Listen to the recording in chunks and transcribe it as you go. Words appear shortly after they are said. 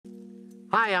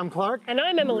Hi, I'm Clark. And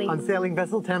I'm Emily. On sailing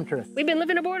vessel Temptress. We've been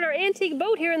living aboard our antique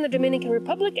boat here in the Dominican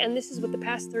Republic, and this is what the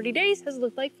past 30 days has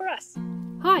looked like for us.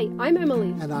 Hi, I'm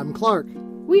Emily. And I'm Clark.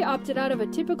 We opted out of a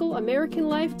typical American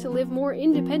life to live more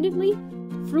independently,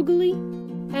 frugally,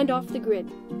 and off the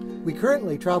grid. We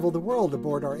currently travel the world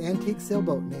aboard our antique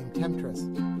sailboat named Temptress.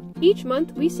 Each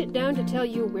month, we sit down to tell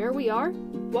you where we are,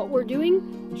 what we're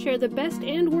doing, share the best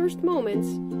and worst moments,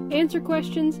 answer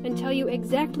questions, and tell you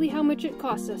exactly how much it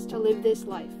costs us to live this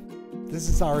life. This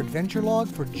is our adventure log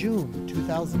for June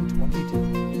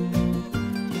 2022.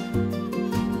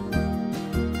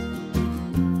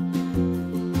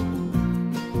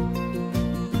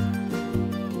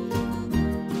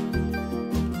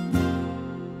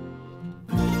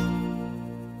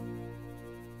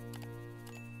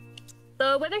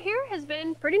 The weather here has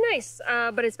been pretty nice,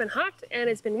 but it's been hot and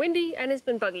it's been windy and it's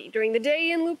been buggy. During the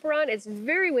day in Luperon, it's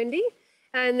very windy,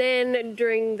 and then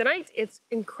during the night, it's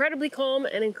incredibly calm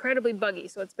and incredibly buggy.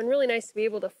 So it's been really nice to be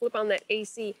able to flip on that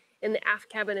AC in the aft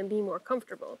cabin and be more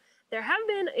comfortable. There have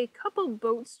been a couple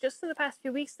boats just in the past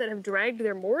few weeks that have dragged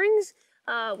their moorings,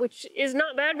 which is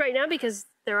not bad right now because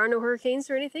there are no hurricanes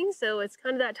or anything. So it's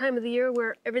kind of that time of the year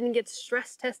where everything gets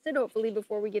stress tested, hopefully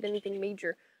before we get anything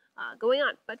major going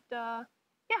on. But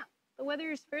yeah, the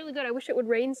weather is fairly good. I wish it would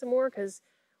rain some more because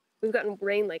we've gotten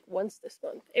rain like once this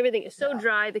month. Everything is so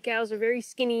dry. The cows are very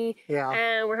skinny,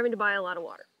 and we're having to buy a lot of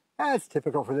water. It's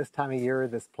typical for this time of year,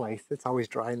 this place. It's always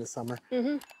dry in the summer.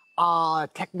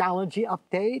 Technology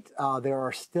update. There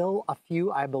are still a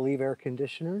few, I believe, air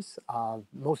conditioners.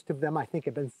 Most of them, I think,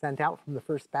 have been sent out from the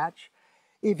first batch.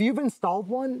 If you've installed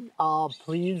one,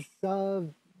 please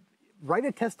write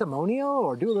a testimonial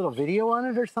or do a little video on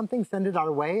it or something, send it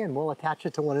our way, and we'll attach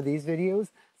it to one of these videos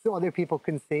so other people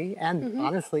can see. And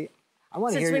honestly, I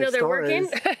want to hear your stories. Since we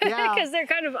know they're working, because they're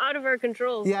kind of out of our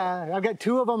control. Yeah, I've got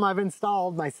 2 of them I've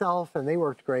installed myself, and they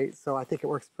worked great, so I think it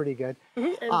works pretty good.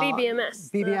 And BBMS,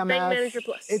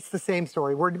 BankManagerPLUS. It's the same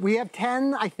story. We have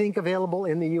 10, I think, available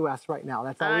in the U.S. right now.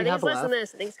 That's all we have left. I think it's less than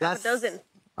this. I think it's half a dozen.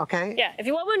 Okay. Yeah, if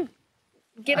you want one,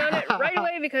 get on it right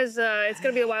away because it's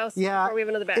going to be a while before we have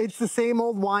another batch. It's the same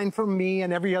old wine from me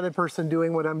and every other person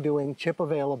doing what I'm doing. Chip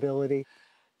availability.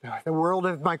 The world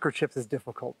of microchips is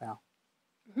difficult now.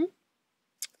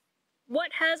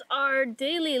 What has our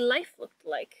daily life looked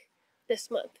like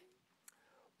this month?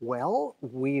 Well,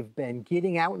 we've been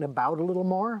getting out and about a little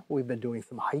more. We've been doing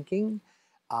some hiking.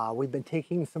 We've been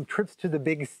taking some trips to the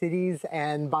big cities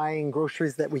and buying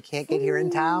groceries that we can't get here in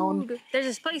town. There's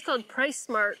this place called Price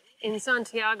Smart in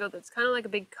Santiago that's kind of like a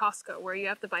big Costco where you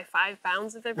have to buy 5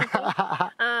 pounds of everything.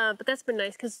 But that's been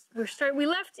nice because we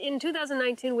left in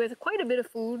 2019 with quite a bit of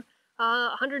food,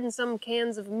 100 and some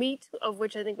cans of meat, of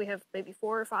which I think we have maybe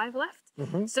 4 or 5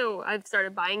 left. So I've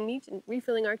started buying meat and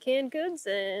refilling our canned goods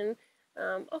and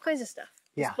all kinds of stuff.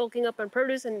 Just bulking up on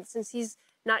produce, and since he's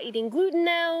not eating gluten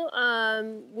now,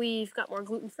 we've got more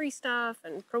gluten-free stuff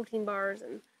and protein bars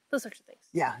and those sorts of things.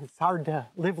 Yeah, it's hard to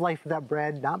live life without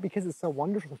bread, not because it's so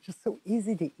wonderful, it's just so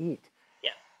easy to eat.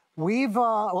 Yeah. We've,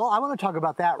 well, I want to talk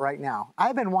about that right now.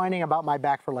 I've been whining about my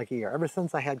back for like a year, ever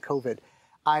since I had COVID.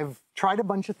 I've tried a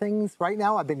bunch of things. Right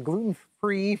now, I've been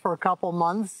gluten-free for a couple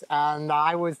months, and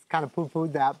I was kind of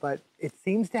poo-pooed that, but it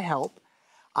seems to help.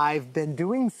 I've been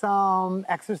doing some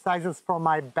exercises for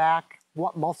my back.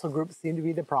 What muscle groups seem to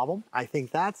be the problem? I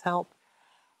think that's helped.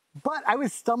 But I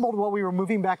was stumbled while we were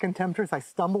moving back in Temptress. I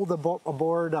stumbled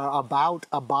aboard about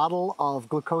a bottle of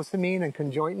glucosamine and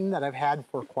conjointin that I've had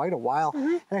for quite a while.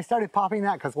 And I started popping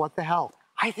that because what the hell?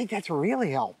 I think that's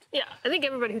really helped. Yeah, I think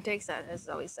everybody who takes that has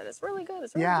always said it's really good.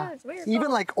 It's really good. It's weird.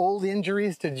 Even like old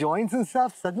injuries to joints and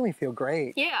stuff suddenly feel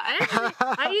great. Yeah,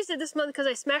 I used it this month because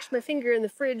I smashed my finger in the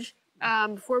fridge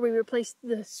before we replaced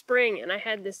the spring, and I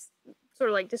had this sort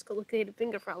of like dislocated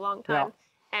finger for a long time,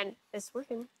 and it's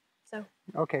working. So.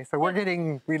 Okay, so we're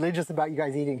getting religious about you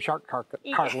guys eating shark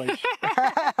cartilage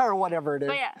or whatever it is.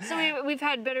 But yeah, so we've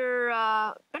had better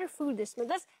food this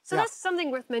month. That's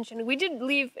something worth mentioning. We did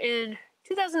leave in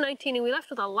 2019, and we left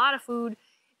with a lot of food.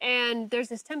 And there's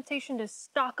this temptation to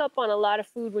stock up on a lot of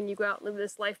food when you go out and live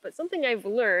this life. But something I've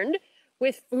learned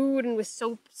with food and with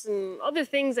soaps and other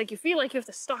things, like you feel like you have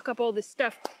to stock up all this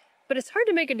stuff, but it's hard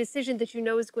to make a decision that you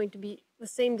know is going to be the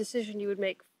same decision you would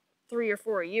make 3 or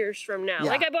 4 years from now.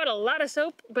 Like I bought a lot of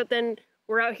soap, but then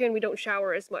we're out here and we don't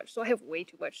shower as much. So I have way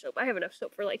too much soap. I have enough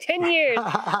soap for like 10 years.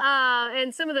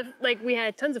 And some of the, like we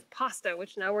had tons of pasta,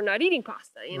 which now we're not eating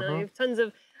pasta. You know, we have tons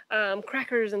of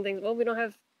crackers and things. Well, we don't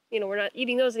have, you know, we're not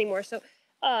eating those anymore. So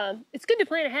it's good to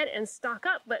plan ahead and stock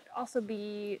up, but also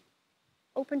be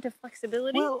open to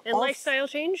flexibility and lifestyle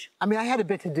change. I mean, I had a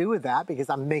bit to do with that because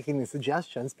I'm making the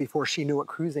suggestions before she knew what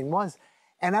cruising was.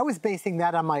 And I was basing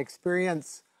that on my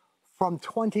experience from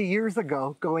 20 years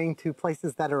ago, going to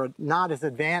places that are not as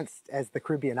advanced as the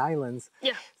Caribbean islands.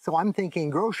 Yeah. So I'm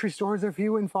thinking grocery stores are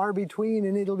few and far between,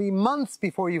 and it'll be months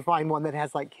before you find one that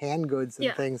has like canned goods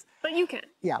and things. But you can.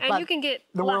 Yeah, and you can get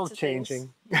the lots world's of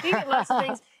changing. Things. You can get lots of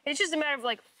things. It's just a matter of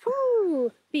like,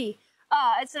 whoo,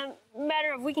 it's a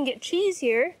matter of we can get cheese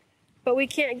here, but we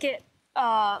can't get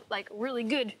like really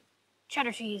good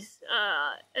cheddar cheese.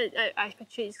 I pick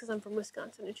cheese because I'm from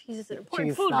Wisconsin, and cheese is an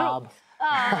important Cheese food snob. group.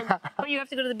 But you have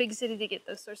to go to the big city to get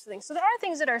those sorts of things. So there are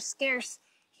things that are scarce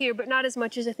here, but not as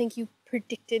much as I think you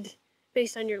predicted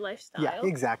based on your lifestyle. Yeah,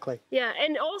 exactly. Yeah,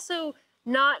 and also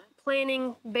not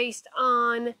planning based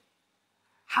on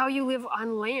how you live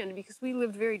on land, because we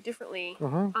lived very differently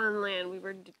on land. We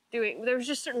were there was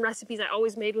just certain recipes I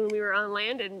always made when we were on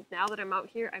land, and now that I'm out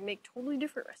here, I make totally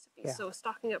different recipes. Yeah. So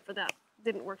stocking up for that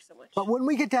didn't work so much. But when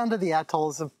we get down to the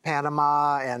atolls of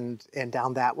Panama and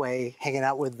down that way, hanging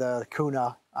out with the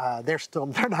Kuna, they're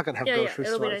not going to have grocery stores.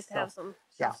 It'll be nice to have some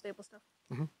shelf-stable stuff.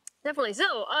 Definitely.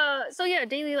 So yeah,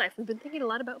 daily life. We've been thinking a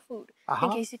lot about food,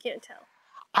 in case you can't tell.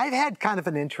 I've had kind of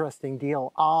an interesting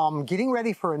deal. Getting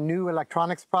ready for a new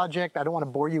electronics project. I don't want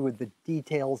to bore you with the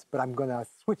details, but I'm going to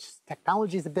switch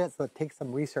technologies a bit, so it takes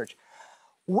some research.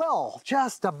 Well,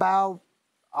 just about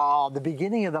the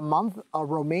beginning of the month, a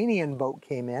Romanian boat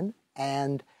came in,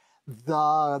 and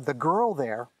the girl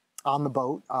there on the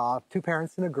boat, 2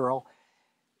 parents and a girl,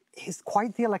 is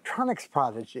quite the electronics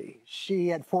prodigy.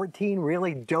 She, at 14,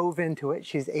 really dove into it.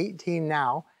 She's 18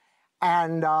 now.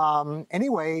 And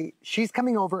anyway, she's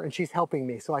coming over and she's helping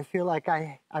me. So I feel like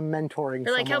I'm mentoring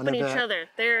They're like helping each other.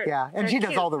 And she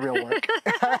does all the real work.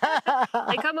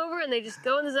 They come over and they just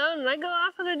go in the zone, and I go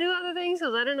off and I do other things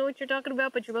because I don't know what you're talking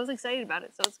about, but you're both excited about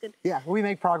it, so it's good. Yeah, we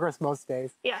make progress most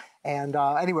days. Yeah. And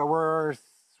anyway, we're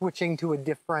switching to a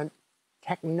different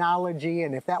technology,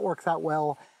 and if that works out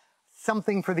well,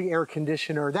 something for the air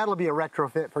conditioner. That'll be a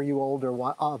retrofit for you older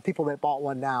people that bought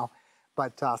one now.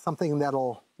 But something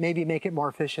that'll maybe make it more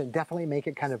efficient, definitely make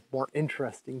it kind of more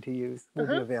interesting to use will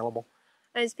be available.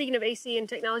 And speaking of AC and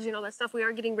technology and all that stuff, we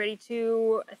are getting ready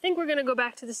to, I think we're going to go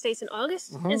back to the States in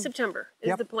August. In September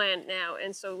is the plan now.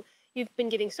 And so you've been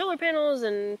getting solar panels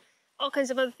and all kinds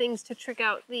of other things to trick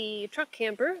out the truck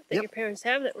camper that your parents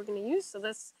have that we're going to use. So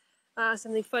that's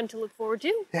something fun to look forward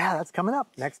to. Yeah, that's coming up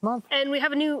next month. And we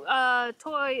have a new a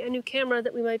new camera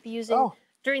that we might be using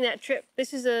during that trip.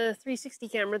 This is a 360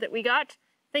 camera that we got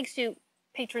thanks to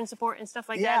patron support and stuff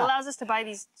like that. It allows us to buy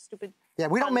these stupid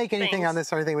we don't make anything on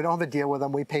this or anything. We don't have a deal with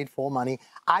them. We paid full money.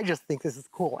 I just think this is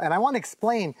cool. And I want to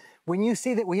explain, when you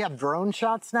see that we have drone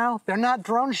shots now, they're not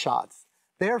drone shots.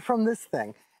 They're from this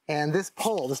thing. And this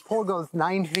pole goes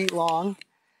 9 feet long.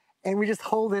 And we just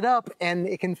hold it up, and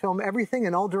it can film everything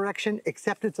in all direction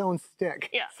except its own stick.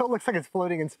 Yeah. So it looks like it's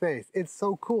floating in space. It's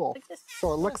so cool. Like this.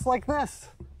 So it looks like this.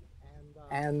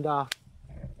 And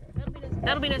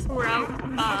that'll be nice when we're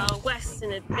out west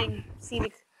in a big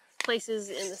scenic places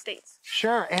in the States.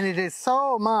 Sure, and it is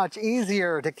so much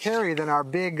easier to carry than our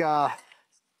big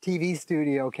TV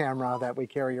studio camera that we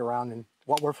carry around and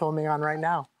what we're filming on right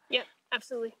now. Yep,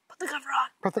 absolutely. Put the cover on.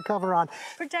 Put the cover on.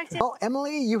 Protect it. Well,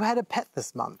 Emily, you had a pet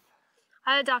this month.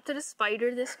 I adopted a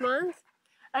spider this month.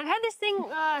 I've had this thing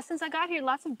since I got here,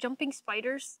 lots of jumping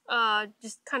spiders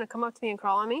just kind of come up to me and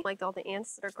crawl on me, like all the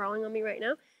ants that are crawling on me right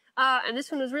now. And this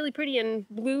one was really pretty and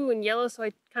blue and yellow, so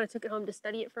I kind of took it home to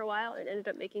study it for a while and ended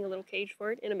up making a little cage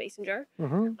for it in a mason jar.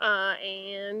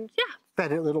 And yeah.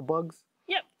 Fed it little bugs?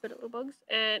 Yep, fed it little bugs.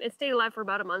 And it stayed alive for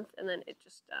about a month, and then it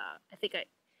just, I think I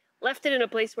left it in a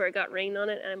place where it got rain on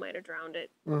it, and I might have drowned it.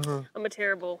 I'm a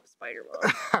terrible spider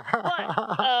mom.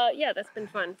 But yeah, that's been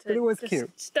fun to it was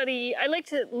cute. Study. I like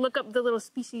to look up the little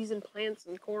species and plants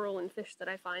and coral and fish that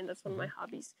I find. That's one of my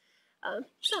hobbies.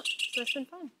 So that's been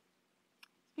fun.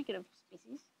 Speaking of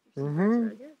species,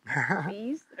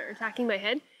 bees that are attacking my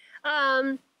head.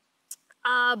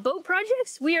 Boat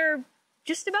projects. We are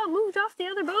just about moved off the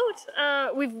other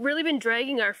boat. We've really been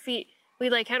dragging our feet. We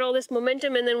like had all this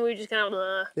momentum, and then we just kind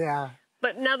of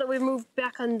But now that we've moved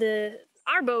back on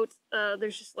our boat,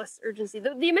 there's just less urgency.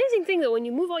 The amazing thing though, when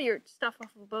you move all your stuff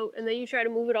off of a boat and then you try to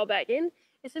move it all back in,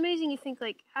 it's amazing. You think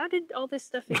like, how did all this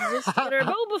stuff exist on our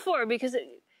boat before? Because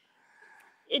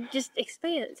it just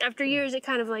expands. After years, it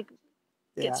kind of like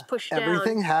gets pushed down.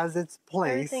 Everything has its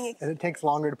place, and it takes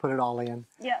longer to put it all in.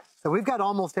 Yeah. So we've got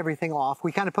almost everything off.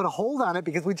 We kind of put a hold on it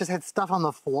because we just had stuff on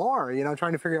the floor, you know,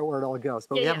 trying to figure out where it all goes.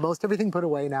 But we have most everything put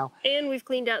away now. And we've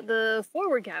cleaned out the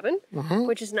forward cabin,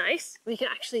 which is nice. We can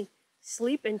actually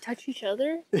sleep and touch each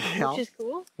other, Yeah. which is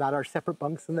cool. Not our separate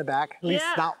bunks in the back. At least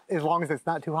not as long as it's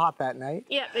not too hot that night.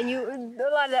 Yeah, and a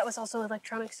lot of that was also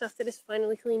electronic stuff that is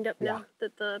finally cleaned up now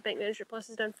that the BankManagerPLUS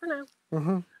is done for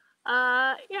now.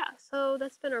 Yeah, so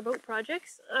that's been our boat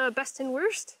projects. Best and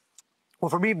worst? Well,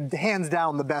 for me, hands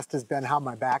down, the best has been how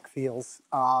my back feels.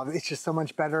 It's just so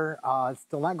much better. It's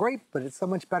still not great, but it's so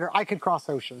much better. I could cross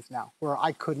oceans now, where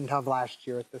I couldn't have last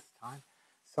year at this time.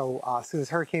 So as soon as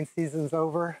hurricane season's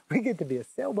over, we get to be a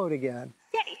sailboat again.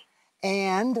 Yay!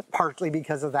 And partly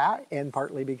because of that, and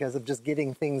partly because of just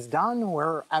getting things done,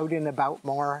 we're out and about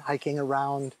more, hiking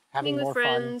around, having more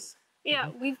friends. fun. Yeah,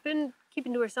 we've been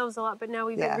keeping to ourselves a lot, but now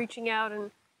we've been reaching out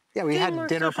and we had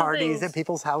dinner parties things. at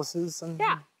people's houses. And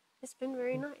yeah, it's been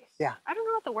very nice. Yeah. I don't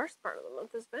know what the worst part of the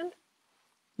month has been.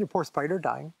 Your poor spider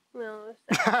dying. No,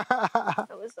 that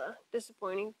was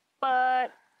disappointing.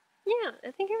 But yeah,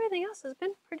 I think everything else has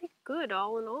been pretty good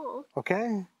all in all.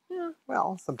 Okay. Yeah.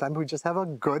 Well, sometimes we just have a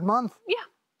good month. Yeah,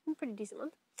 a pretty decent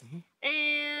month.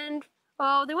 And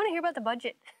they want to hear about the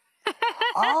budget.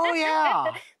 Oh,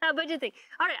 yeah. That budget thing.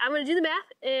 All right, I'm going to do the math,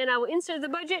 and I will insert the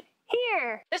budget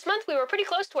here. This month, we were pretty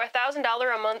close to our $1,000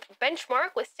 a month benchmark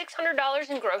with $600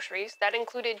 in groceries. That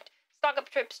included stock-up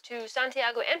trips to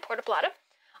Santiago and Puerto Plata,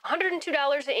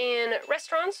 $102 in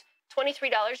restaurants,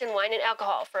 $23 in wine and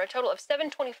alcohol, for a total of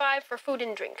 $725 for food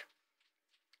and drink.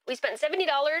 We spent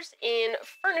 $70 in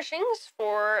furnishings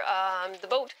for the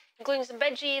boat, including some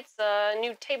bed sheets, a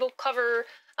new table cover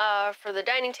for the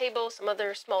dining table, some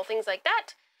other small things like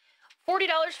that.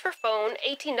 $40 for phone,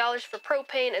 $18 for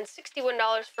propane, and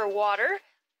 $61 for water,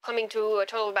 coming to a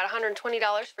total of about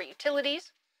 $120 for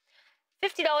utilities.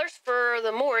 $50 for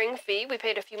the mooring fee. We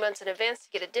paid a few months in advance to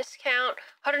get a discount.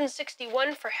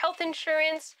 $161 for health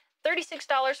insurance.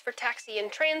 $36 for taxi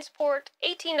and transport,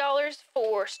 $18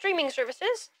 for streaming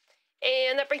services,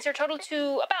 and that brings our total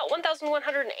to about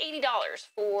 $1,180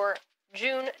 for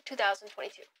June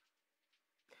 2022.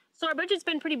 So our budget's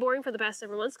been pretty boring for the past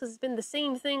several months because it's been the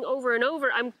same thing over and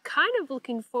over. I'm kind of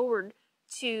looking forward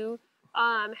to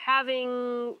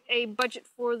having a budget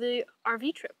for the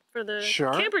RV trip, for the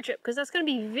camper trip, because that's going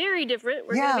to be very different.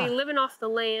 We're going to be living off the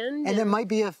land. And there might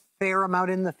be a fair amount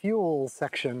in the fuel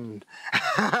section.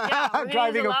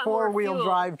 Driving a four-wheel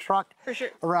drive truck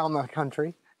around the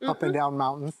country, up and down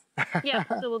mountains. Yeah,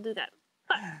 so we'll do that.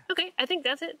 But, okay, I think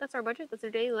that's it. That's our budget. That's our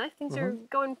daily life. Things are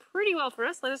going pretty well for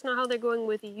us. Let us know how they're going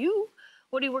with you.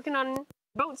 What are you working on?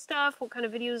 Boat stuff? What kind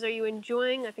of videos are you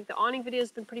enjoying? I think the awning video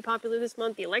has been pretty popular this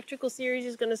month. The electrical series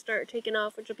is going to start taking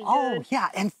off, which will be good. Oh, yeah,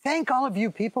 and thank all of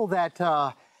you people that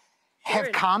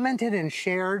have commented and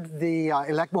shared the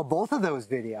both of those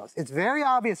videos. It's very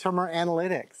obvious from our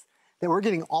analytics that we're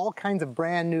getting all kinds of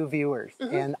brand new viewers.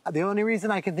 And the only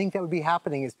reason I can think that would be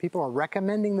happening is people are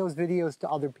recommending those videos to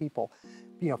other people.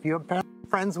 You know, if you have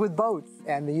friends with boats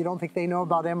and you don't think they know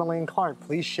about Emily and Clark,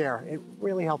 please share. It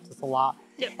really helps us a lot.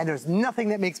 And there's nothing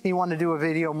that makes me want to do a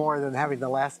video more than having the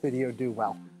last video do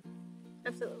well.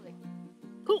 Absolutely.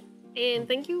 Cool. And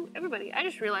thank you, everybody. I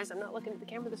just realized I'm not looking at the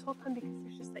camera this whole time because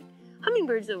there's just like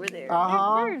hummingbirds over there.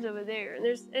 There's birds over there. And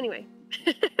there's, anyway,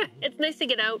 it's nice to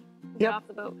get out, get off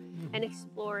the boat, and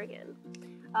explore again.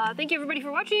 Thank you, everybody,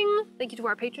 for watching. Thank you to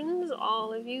our patrons,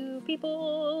 all of you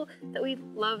people that we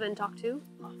love and talk to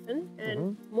often,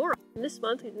 and more often this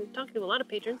month. We've been talking to a lot of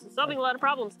patrons and solving a lot of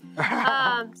problems.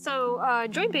 So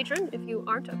join Patreon if you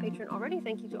aren't a patron already.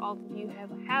 Thank you to all of you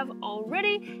who have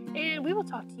already. And we will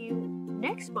talk to you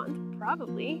next month,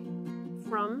 probably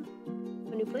from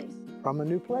a new place. From a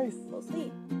new place. We'll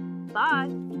see. Bye.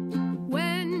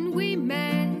 When we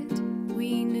met,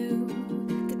 we knew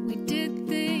that we did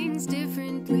things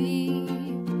differently,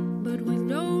 but with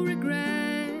no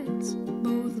regrets,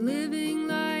 both living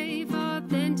life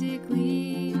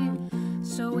authentically.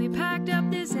 So we packed up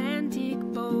this antique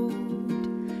boat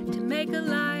to make a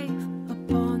life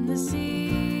upon the sea.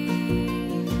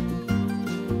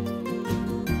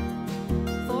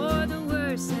 For the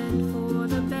worse and for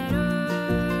the better,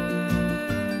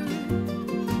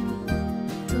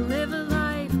 to live a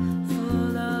life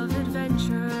full of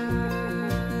adventure.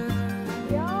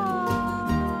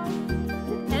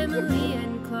 Emily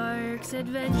and Clark's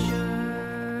adventure.